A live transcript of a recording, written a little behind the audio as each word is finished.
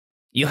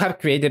You have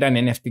created an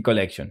NFT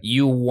collection.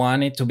 You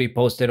want it to be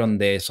posted on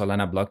the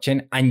Solana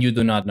blockchain and you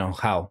do not know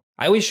how.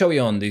 I will show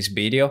you on this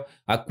video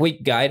a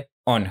quick guide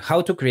on how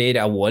to create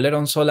a wallet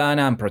on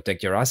Solana and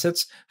protect your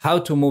assets, how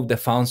to move the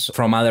funds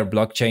from other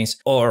blockchains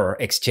or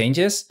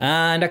exchanges,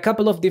 and a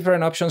couple of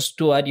different options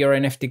to add your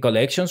NFT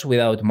collections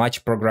without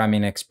much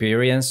programming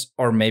experience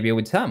or maybe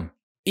with some.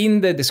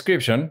 In the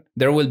description,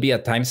 there will be a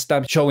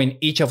timestamp showing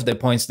each of the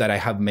points that I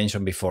have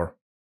mentioned before.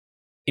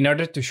 In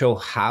order to show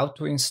how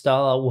to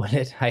install a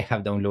wallet, I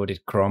have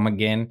downloaded Chrome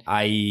again.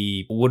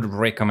 I would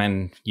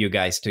recommend you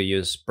guys to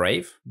use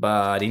Brave,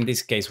 but in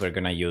this case, we're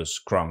gonna use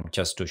Chrome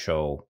just to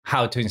show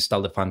how to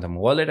install the Phantom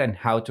wallet and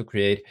how to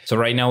create. So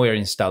right now we're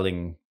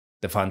installing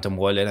the Phantom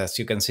wallet, as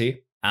you can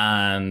see.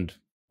 And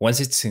once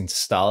it's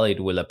installed,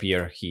 it will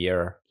appear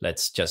here.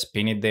 Let's just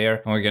pin it there.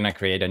 And we're gonna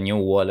create a new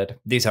wallet.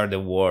 These are the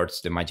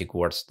words, the magic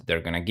words that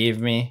they're gonna give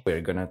me.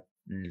 We're gonna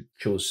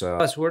choose a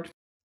password.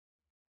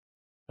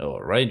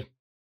 All right.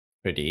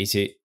 Pretty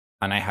easy.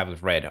 And I have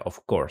it read,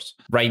 of course.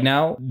 Right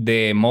now,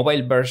 the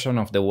mobile version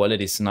of the wallet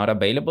is not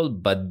available,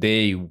 but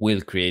they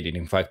will create it.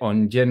 In fact,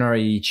 on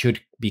January, it should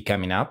be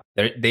coming up.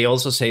 They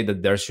also say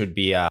that there should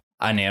be an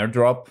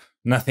airdrop.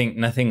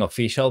 Nothing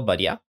official, but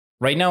yeah.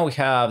 Right now, we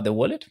have the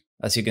wallet.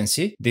 As you can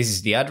see, this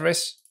is the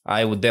address.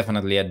 I would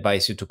definitely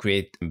advise you to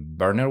create a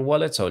burner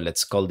wallet. So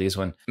let's call this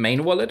one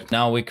main wallet.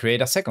 Now we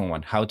create a second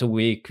one. How do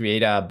we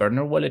create a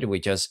burner wallet? We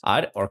just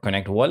add or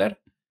connect wallet.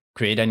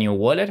 Create a new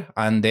wallet,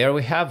 and there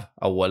we have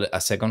a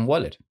second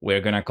wallet.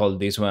 We're gonna call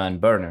this one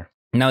burner.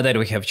 Now that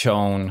we have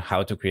shown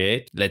how to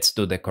create, let's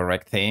do the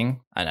correct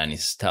thing and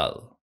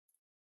uninstall.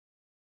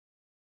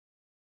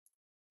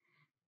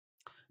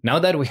 Now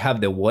that we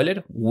have the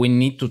wallet, we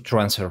need to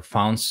transfer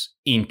funds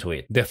into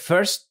it. The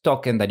first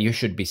token that you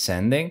should be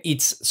sending,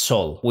 it's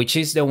Sol, which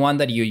is the one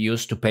that you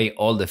use to pay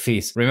all the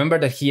fees. Remember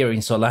that here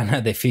in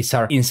Solana, the fees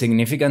are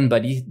insignificant,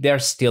 but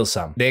there's still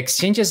some. The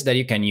exchanges that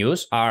you can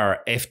use are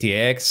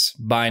FTX,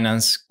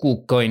 Binance,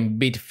 KuCoin,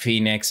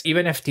 Bitfinex,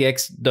 even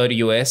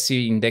FTX.us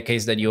in the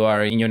case that you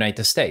are in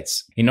United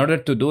States. In order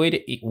to do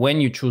it, when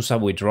you choose a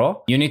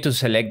withdraw, you need to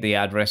select the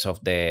address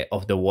of the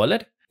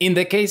wallet. In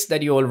the case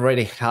that you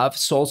already have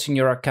sols in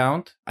your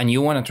account and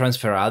you want to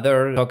transfer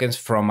other tokens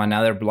from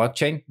another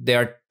blockchain, there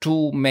are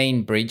two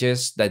main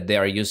bridges that they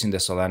are using the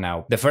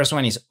Solana. The first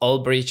one is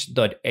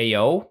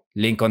allbridge.io,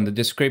 link on the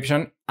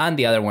description, and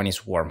the other one is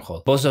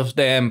Wormhole. Both of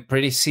them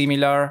pretty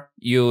similar.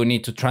 You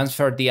need to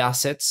transfer the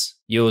assets.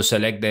 You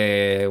select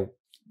the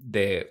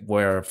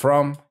where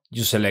from.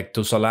 You select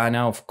to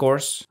Solana, of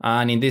course.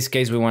 And in this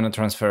case, we want to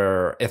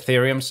transfer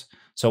Ethereums.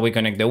 So we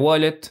connect the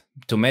wallet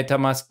to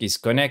MetaMask, is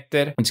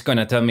connected. It's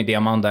gonna tell me the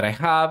amount that I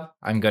have.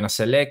 I'm gonna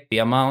select the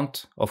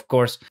amount, of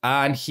course.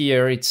 And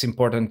here it's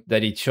important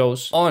that it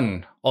shows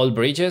on all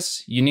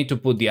bridges, you need to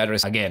put the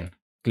address again.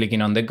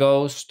 Clicking on the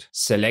ghost,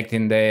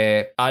 selecting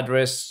the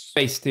address,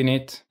 pasting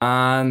it,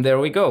 and there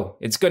we go.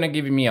 It's gonna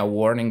give me a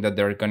warning that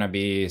there are gonna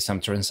be some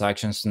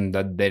transactions and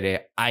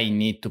that I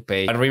need to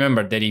pay. But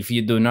remember that if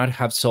you do not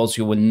have sols,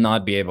 you will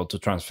not be able to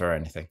transfer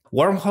anything.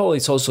 Wormhole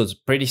is also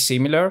pretty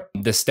similar.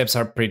 The steps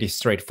are pretty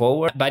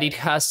straightforward, but it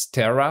has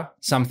Terra,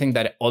 something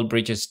that all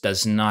bridges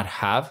does not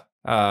have.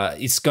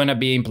 It's gonna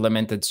be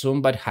implemented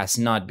soon, but has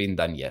not been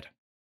done yet.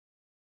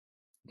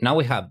 Now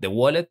we have the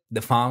wallet,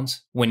 the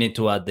funds, we need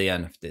to add the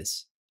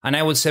NFTs. And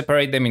I will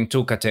separate them in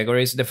two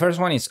categories. The first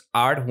one is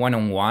art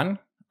one-on-one,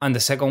 and the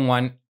second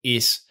one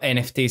is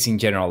NFTs in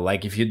general,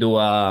 like if you do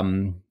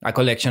a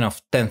collection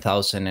of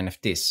 10,000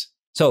 NFTs.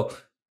 So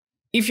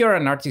if you're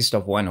an artist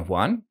of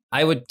one-on-one,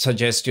 I would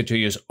suggest you to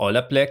use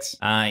Holaplex.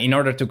 In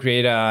order to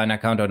create an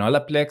account on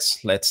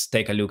Holaplex, let's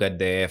take a look at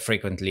the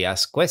frequently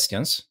asked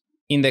questions.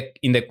 In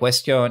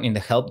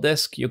the help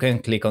desk, you can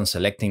click on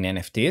selecting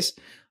NFTs,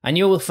 and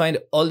you will find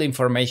all the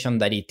information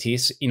that it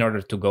is in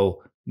order to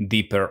go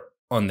deeper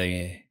on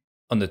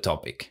the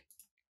topic.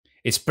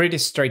 It's pretty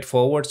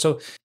straightforward.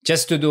 So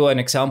just to do an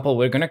example,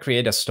 we're going to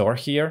create a store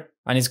here,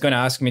 and it's going to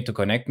ask me to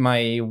connect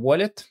my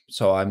wallet.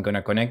 So I'm going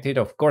to connect it.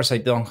 Of course, I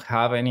don't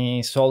have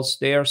any sols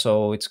there,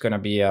 so it's going to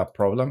be a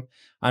problem.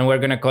 And we're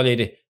going to call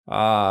it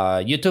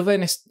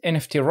YouTube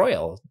NFT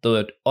Royal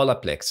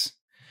Holaplex.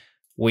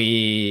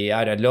 We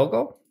add a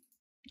logo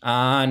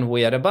and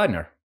we add a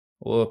banner.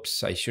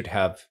 Oops, I should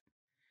have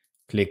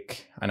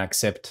click and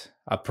accept,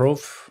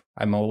 approve.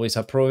 I'm always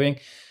approving.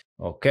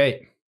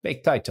 Okay,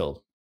 big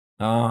title.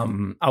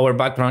 Our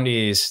background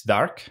is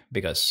dark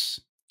because,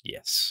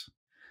 yes,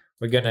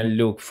 we're gonna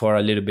look for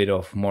a little bit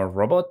of more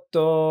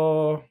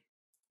roboto,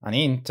 an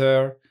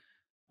inter.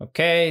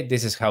 Okay,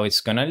 this is how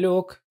it's gonna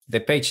look. The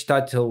page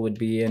title would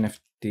be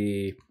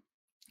NFT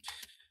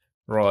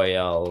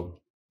Royal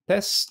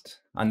test,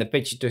 and the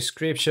page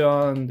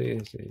description,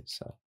 this is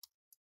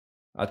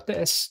a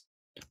test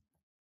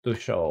to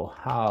show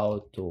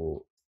how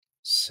to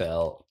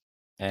sell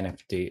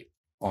NFT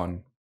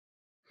on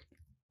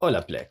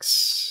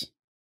Holaplex.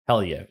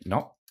 Hell yeah.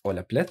 No,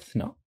 Holaplex.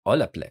 No,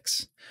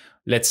 Holaplex.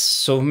 Let's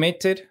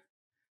submit it.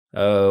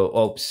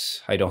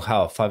 Oops, I don't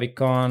have a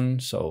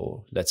favicon,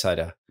 so let's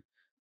add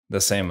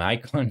the same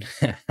icon.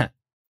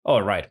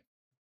 All right.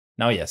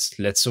 Now, yes,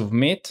 let's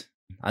submit,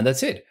 and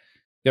that's it.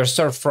 Your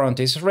storefront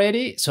is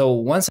ready. So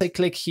once I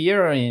click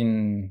here,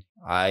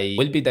 I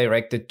will be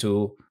directed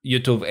to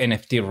YouTube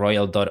NFT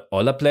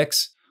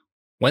Royal.Holaplex.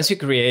 Once you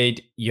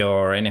create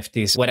your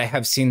NFTs, what I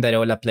have seen that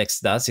Holaplex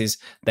does is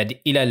that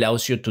it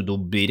allows you to do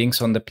biddings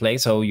on the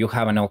place. So you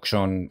have an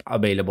auction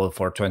available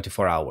for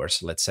 24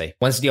 hours, let's say.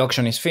 Once the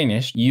auction is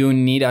finished, you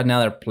need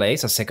another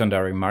place, a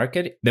secondary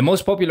market. The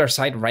most popular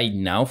site right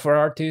now for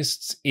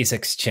artists is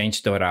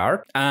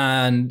Exchange.art.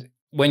 And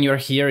when you're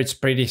here, it's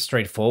pretty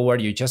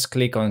straightforward. You just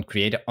click on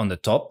create on the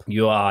top.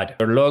 You add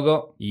your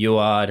logo, you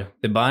add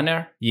the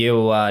banner,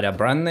 you add a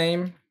brand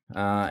name,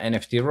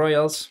 NFT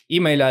Royals,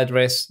 email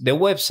address, the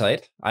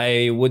website.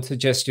 I would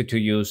suggest you to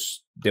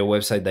use the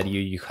website that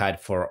you had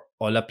for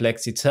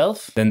Holaplex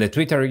itself, then the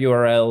Twitter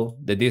URL,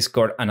 the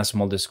Discord, and a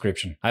small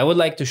description. I would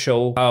like to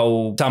show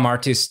how some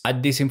artists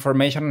add this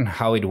information and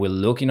how it will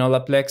look in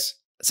Holaplex.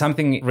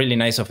 Something really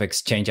nice of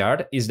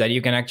Exchange.art is that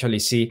you can actually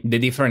see the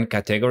different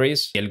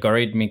categories, the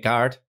algorithmic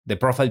art, the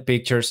profile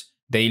pictures,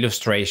 the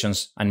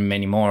illustrations, and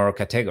many more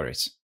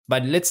categories.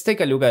 But let's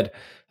take a look at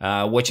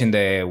watching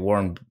the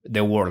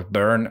world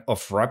burn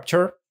of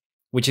Rapture,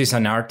 which is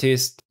an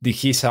artist.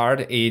 His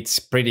art, it's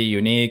pretty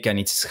unique and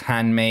it's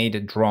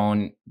handmade,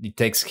 drawn. It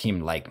takes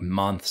him like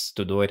months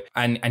to do it.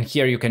 And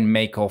here you can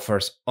make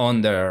offers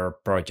on their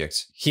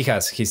projects. He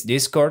has his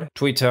Discord,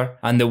 Twitter,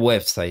 and the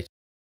website.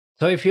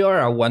 So if you are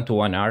a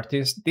one-to-one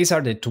artist, these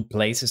are the two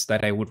places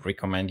that I would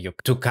recommend you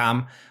to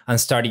come and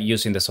start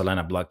using the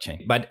Solana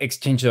blockchain. But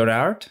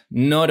Exchange.art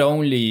not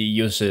only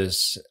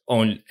uses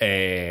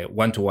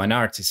one-to-one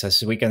artists,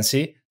 as we can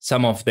see,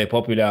 some of the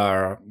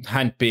popular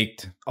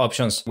handpicked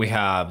options. We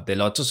have the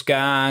Lotus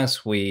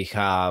Gangs, we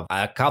have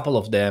a couple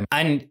of them.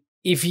 And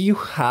if you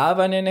have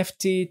an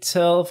NFT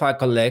itself, a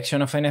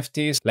collection of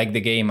NFTs, like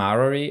the game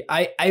Arrory,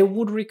 I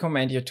would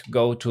recommend you to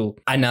go to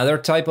another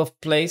type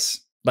of place,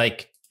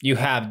 like you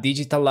have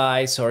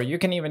Digitalize, or you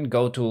can even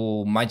go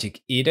to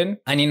Magic Eden.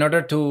 And in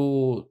order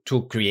to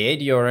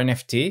create your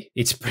NFT,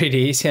 it's pretty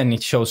easy and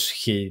it shows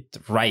it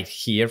right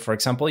here. For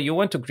example, you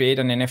want to create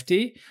an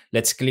NFT.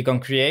 Let's click on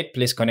create.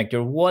 Please connect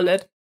your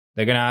wallet.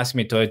 They're going to ask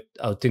me to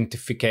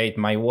authenticate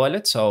my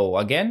wallet. So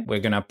again, we're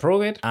going to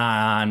approve it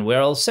and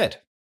we're all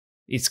set.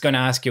 It's going to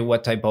ask you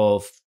what type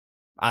of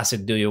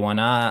asset do you want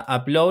to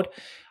upload.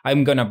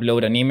 I'm going to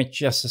upload an image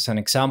just as an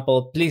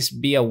example. Please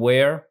be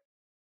aware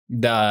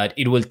that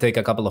it will take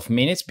a couple of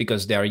minutes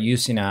because they are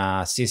using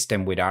a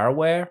system with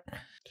hardware.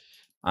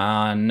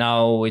 And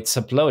now it's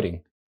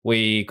uploading.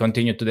 We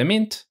continue to the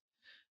mint.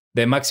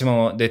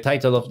 The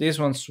title of these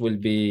ones will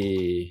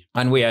be,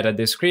 and we add a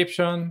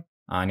description,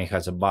 and it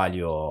has a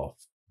value of,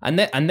 and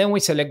then we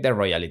select the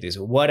royalties.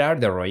 What are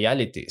the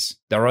royalties?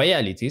 The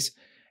royalties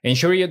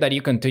ensure you that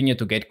you continue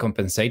to get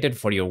compensated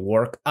for your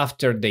work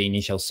after the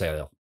initial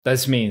sale.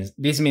 This means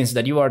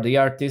that you are the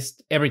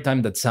artist. Every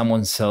time that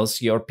someone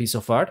sells your piece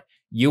of art,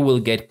 you will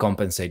get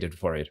compensated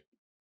for it.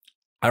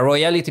 A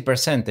royalty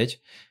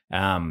percentage,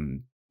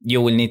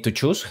 you will need to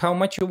choose how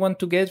much you want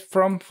to get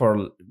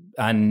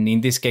and in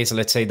this case,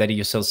 let's say that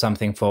you sell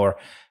something for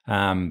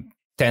 10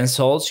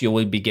 souls, you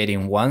will be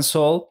getting 1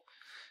 soul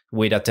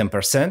with a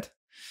 10%.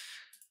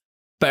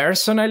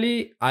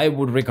 Personally, I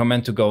would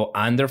recommend to go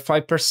under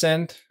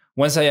 5%.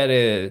 Once I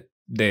add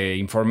the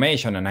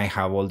information and I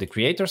have all the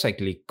creators, I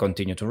click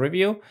continue to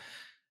review.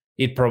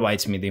 It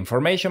provides me the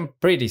information,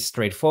 pretty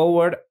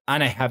straightforward,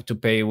 and I have to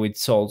pay with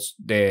souls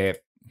the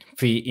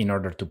fee in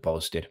order to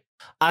post it.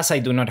 As I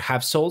do not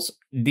have souls,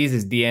 this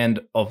is the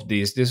end of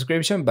this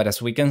description, but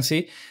as we can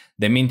see,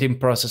 the minting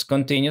process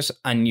continues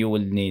and you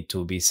will need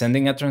to be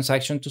sending a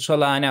transaction to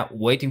Solana,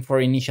 waiting for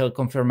initial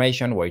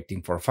confirmation,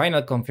 waiting for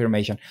final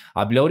confirmation,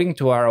 uploading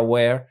to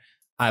Arrowware,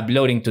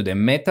 uploading to the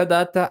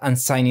metadata, and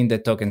signing the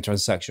token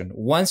transaction.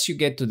 Once you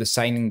get to the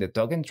signing the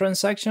token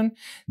transaction,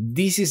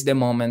 this is the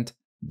moment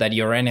that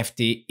your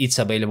NFT is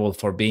available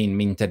for being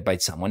minted by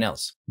someone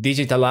else.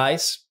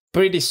 Digitalize,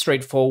 pretty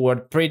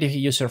straightforward, pretty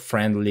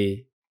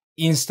user-friendly.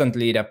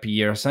 Instantly it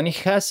appears and it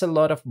has a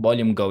lot of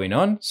volume going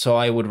on. So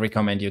I would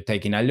recommend you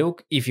taking a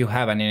look if you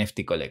have an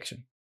NFT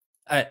collection.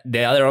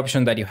 The other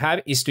option that you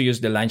have is to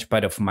use the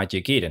Launchpad of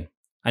Magic Eden.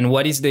 And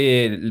what is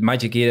the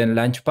Magic Eden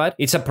Launchpad?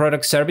 It's a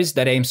product service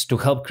that aims to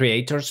help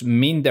creators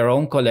mint their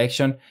own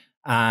collection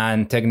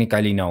and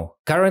technically no.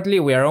 Currently,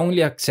 we are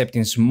only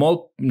accepting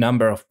small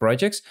number of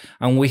projects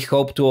and we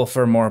hope to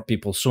offer more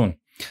people soon.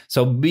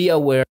 So be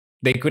aware,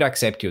 they could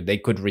accept you, they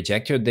could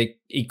reject you,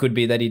 it could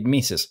be that it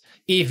misses.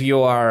 If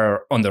you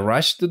are on the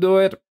rush to do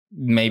it,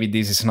 maybe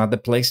this is not the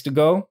place to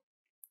go.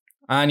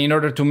 And in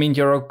order to mint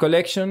your own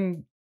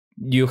collection,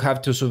 you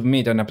have to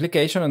submit an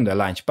application on the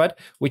Launchpad,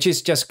 which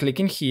is just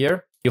clicking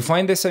here. You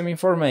find the same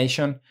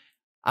information,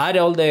 add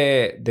all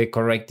the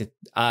correct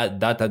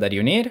data that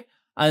you need,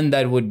 and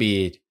that would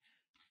be it.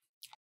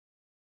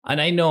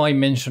 And I know I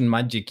mentioned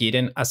Magic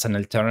Eden as an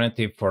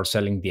alternative for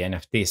selling the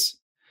NFTs.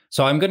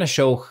 So I'm going to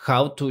show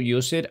how to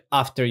use it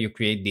after you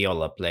create the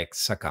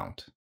Holaplex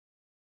account.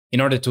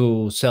 In order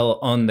to sell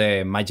on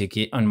Magic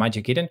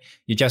Eden,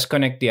 you just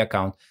connect the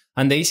account.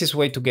 And the easiest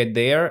way to get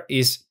there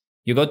is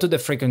You go to the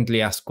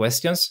frequently asked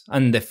questions,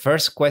 and the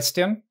first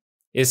question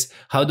is,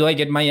 how do I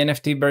get my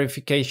NFT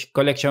verification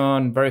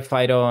collection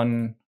verified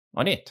on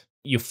it?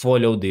 You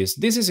follow this.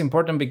 This is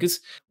important because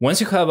once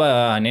you have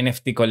an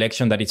NFT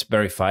collection that is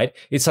verified,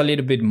 it's a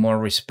little bit more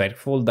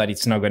respectful, that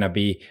it's not going to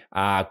be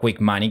a quick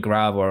money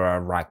grab or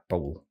a rug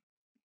pull.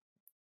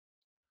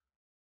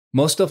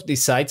 Most of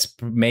these sites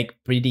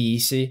make pretty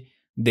easy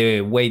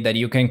the way that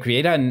you can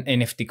create an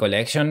NFT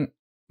collection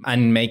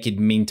and make it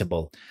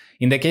mintable.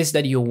 In the case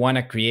that you want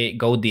to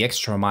go the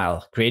extra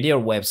mile, create your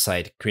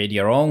website, create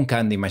your own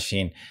candy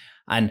machine,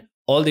 and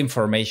all the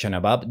information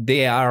above,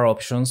 there are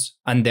options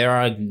and there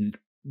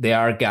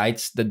are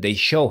guides that they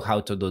show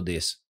how to do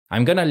this.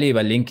 I'm going to leave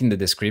a link in the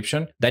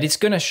description that is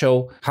going to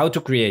show how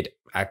to create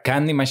a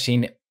candy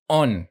machine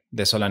on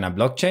the Solana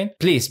blockchain.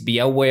 Please be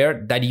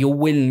aware that you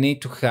will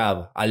need to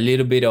have a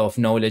little bit of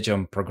knowledge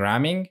on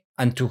programming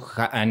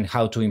and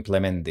how to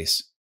implement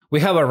this. We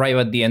have arrived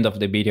at the end of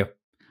the video.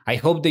 I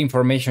hope the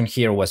information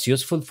here was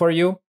useful for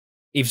you.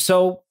 If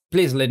so,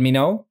 please let me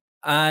know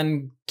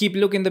and keep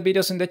looking the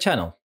videos in the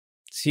channel.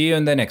 See you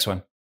in the next one.